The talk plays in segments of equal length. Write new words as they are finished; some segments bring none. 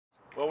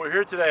Well, we're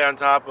here today on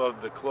top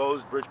of the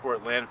closed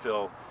Bridgeport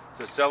landfill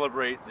to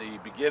celebrate the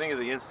beginning of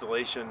the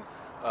installation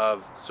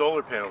of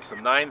solar panels.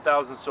 Some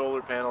 9,000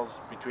 solar panels.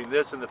 Between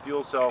this and the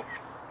fuel cell,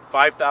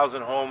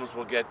 5,000 homes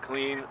will get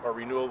clean or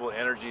renewable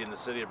energy in the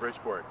city of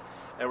Bridgeport.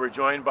 And we're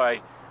joined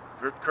by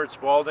Kurt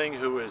Spalding,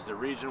 who is the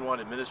Region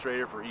 1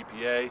 Administrator for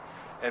EPA,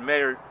 and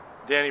Mayor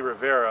Danny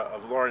Rivera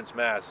of Lawrence,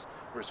 Mass.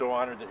 We're so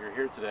honored that you're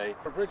here today.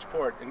 For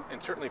Bridgeport,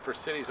 and certainly for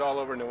cities all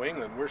over New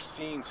England, we're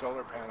seeing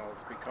solar panels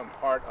become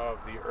part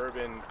of the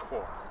urban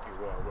core, if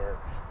you will, where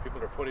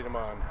people are putting them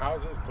on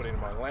houses, putting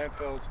them on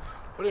landfills,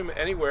 putting them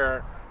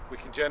anywhere we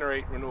can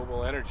generate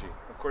renewable energy.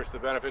 Of course, the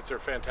benefits are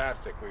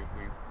fantastic. We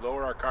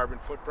lower our carbon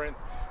footprint,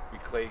 we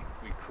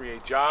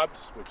create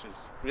jobs, which is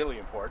really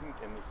important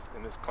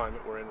in this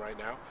climate we're in right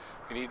now.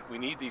 We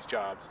need these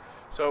jobs.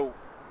 So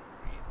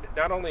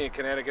not only in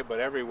Connecticut but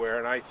everywhere,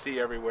 and I see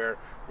everywhere,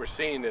 we're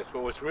seeing this.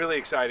 But what's really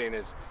exciting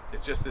is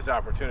just this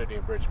opportunity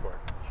in Bridgeport.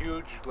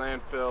 Huge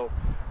landfill.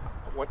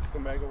 What's the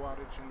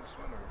megawattage in this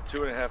one?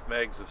 Or 2.5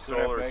 megs of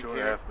solar,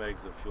 2.5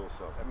 megs of fuel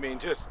cell. I mean,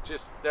 just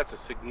that's a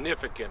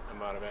significant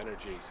amount of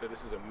energy. So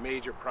this is a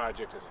major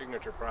project, a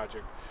signature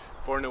project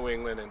for New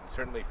England, and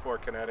certainly for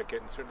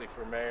Connecticut, and certainly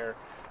for Mayor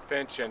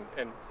Finch, and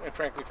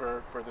frankly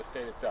for the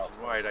state itself.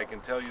 Right, I can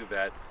tell you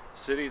that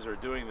cities are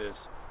doing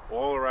this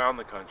all around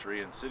the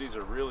country, and cities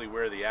are really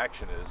where the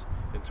action is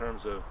in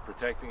terms of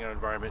protecting our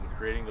environment and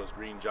creating those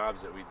green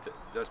jobs that we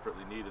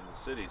desperately need in the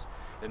cities.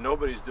 And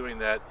nobody's doing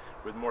that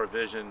with more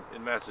vision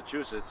in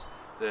Massachusetts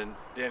than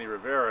Danny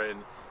Rivera,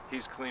 and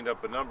he's cleaned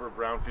up a number of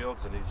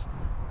brownfields, and he's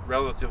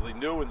relatively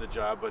new in the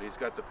job, but he's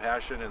got the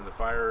passion and the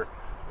fire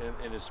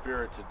in his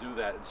spirit to do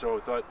that. And so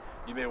I thought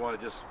you may want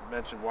to just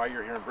mention why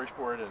you're here in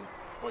Bridgeport and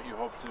what you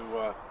hope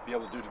to be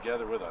able to do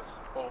together with us.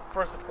 Well,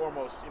 first and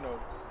foremost,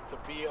 to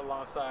be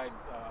alongside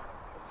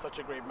such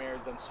a great mayor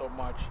has done so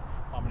much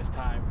in his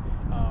time.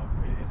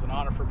 It's an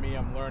honor for me.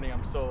 I'm learning.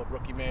 I'm still a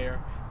rookie mayor,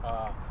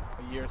 a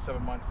year and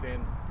 7 months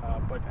in.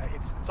 But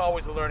it's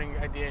always a learning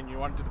idea, and you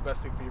want to do the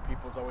best thing for your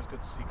people. It's always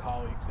good to see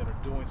colleagues that are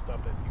doing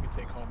stuff that you can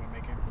take home and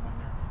make implement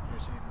in your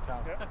cities and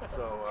towns.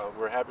 So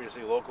we're happy to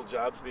see local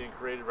jobs being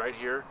created right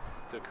here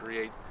to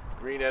create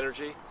green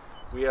energy.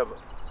 We have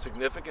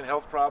significant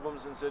health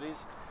problems in cities,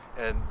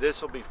 and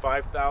this will be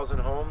 5,000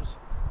 homes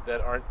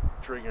that aren't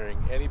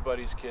triggering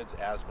anybody's kids'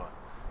 asthma.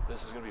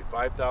 This is going to be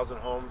 5,000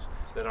 homes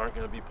that aren't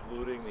going to be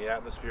polluting the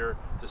atmosphere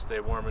to stay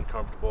warm and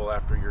comfortable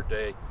after your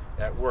day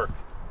at work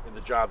in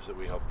the jobs that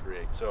we help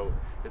create. So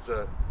it's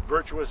a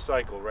virtuous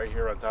cycle right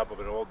here on top of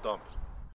an old dump.